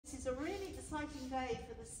today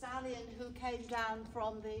for the stallion who came down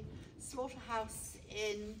from the slaughterhouse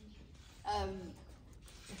in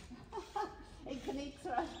in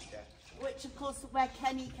Kenitra, which of course where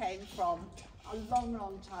Kenny came from a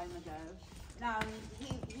long time ago. Now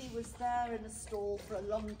he was there in a stall for a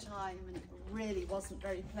long time and it really wasn't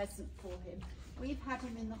very pleasant for him. We've had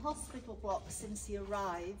him in the hospital block since he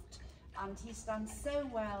arrived, and he's done so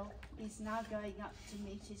well. He's now going up to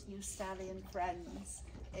meet his new stallion friends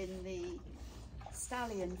in the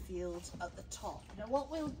stallion field at the top. Now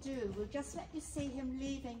what we'll do, we'll just let you see him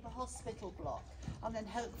leaving the hospital block, and then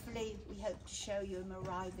hopefully we hope to show you him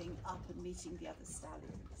arriving up and meeting the other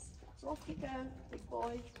stallions. So off you go, big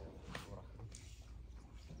boy.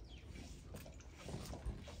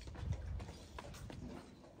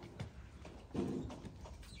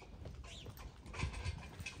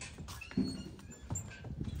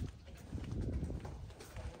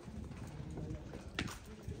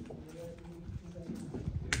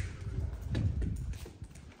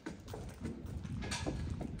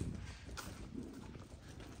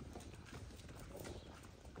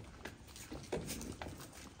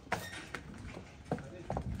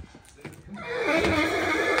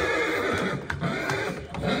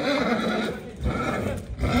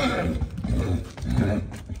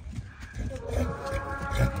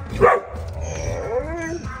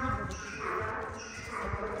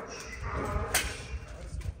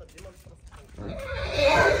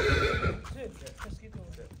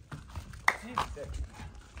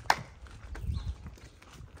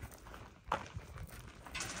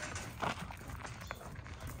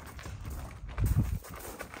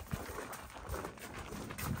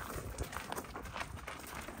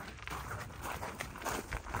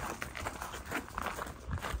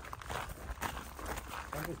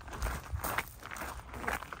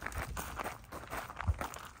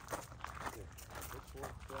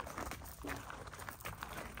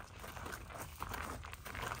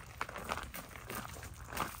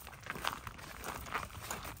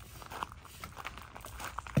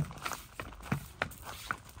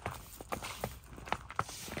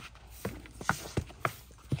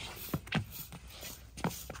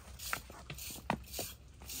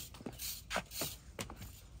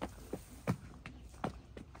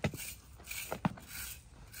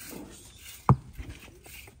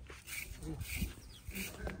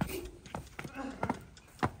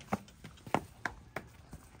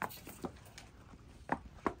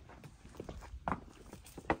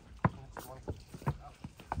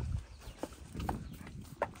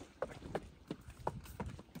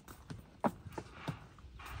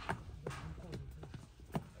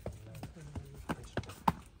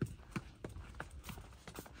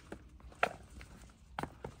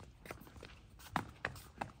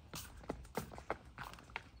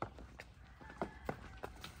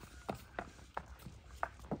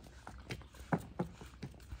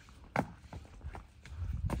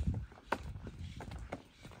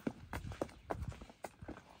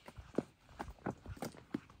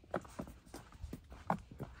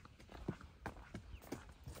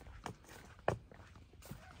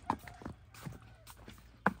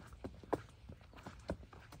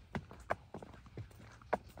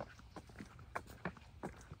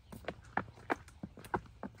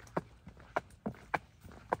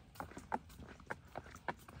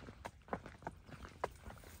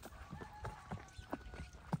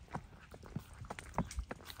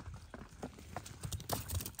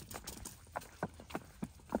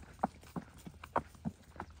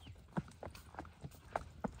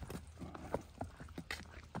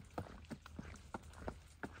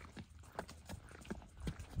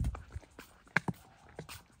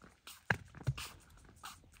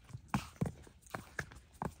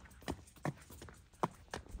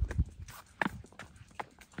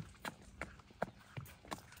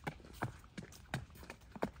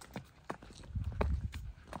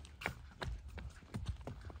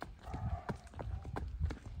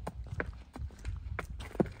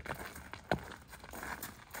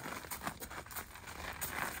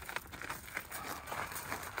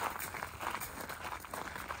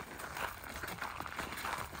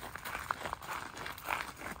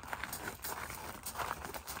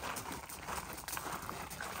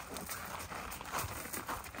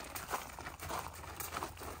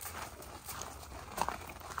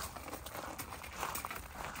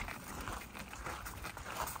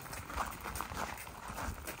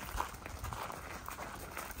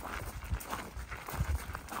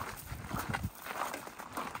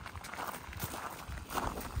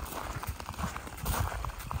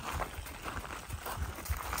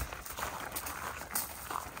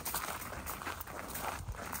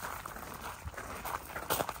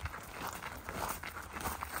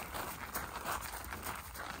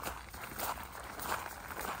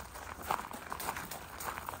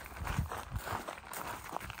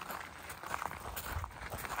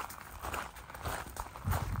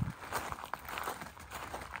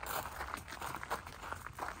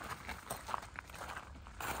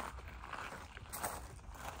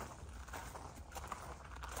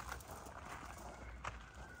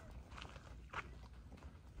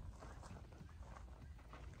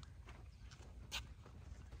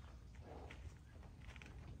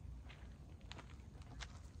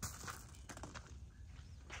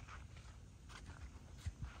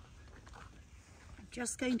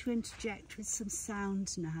 Just going to interject with some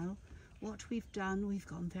sound now. What we've done, we've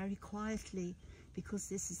gone very quietly because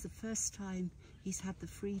this is the first time he's had the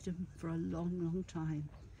freedom for a long, long time.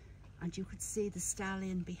 And you could see the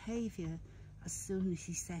stallion behaviour as soon as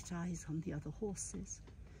he set eyes on the other horses.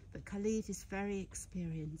 But Khalid is very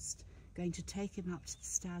experienced, going to take him up to the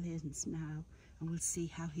stallions now, and we'll see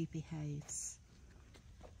how he behaves.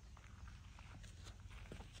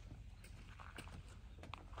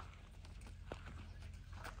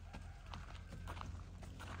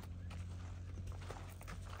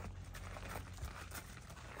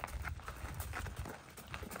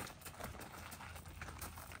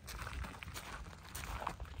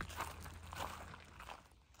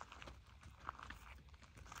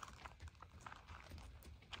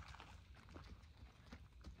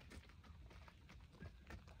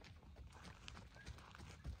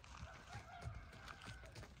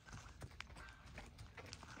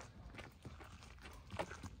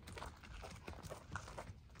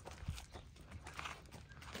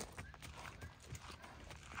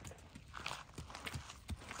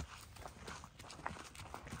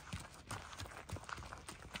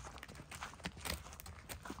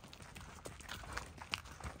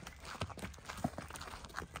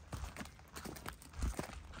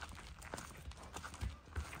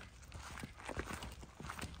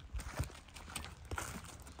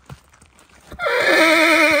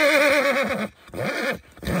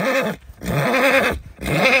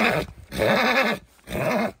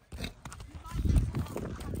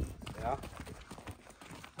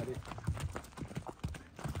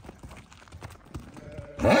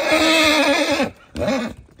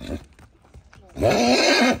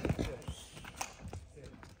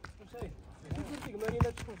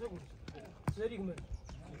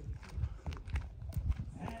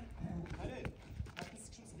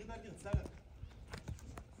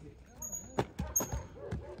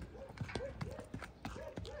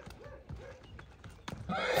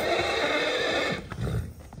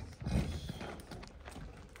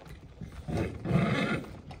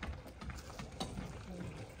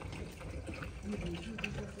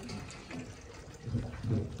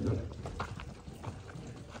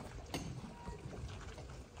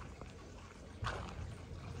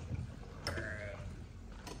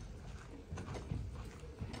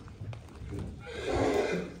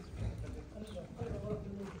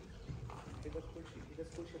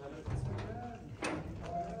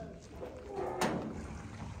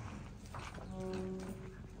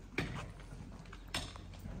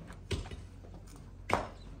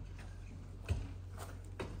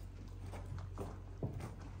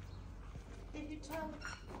 Tell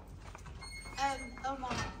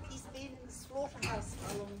Omar, he's been in the slaughterhouse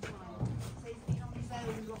for a long time, so he's been on his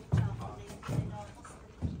own, locked up in our hospital.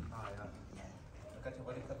 كانت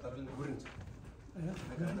تبغى تكثر البرنت.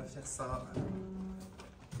 هذا في الصراحة.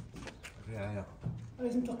 الرعاية.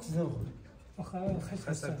 لازم تقصدوا. واخا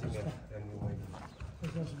خسرت يعني وين.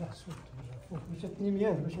 باش أصبح صوت فوق مشاتني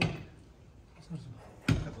مياه باش هذا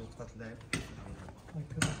وقت اللعب.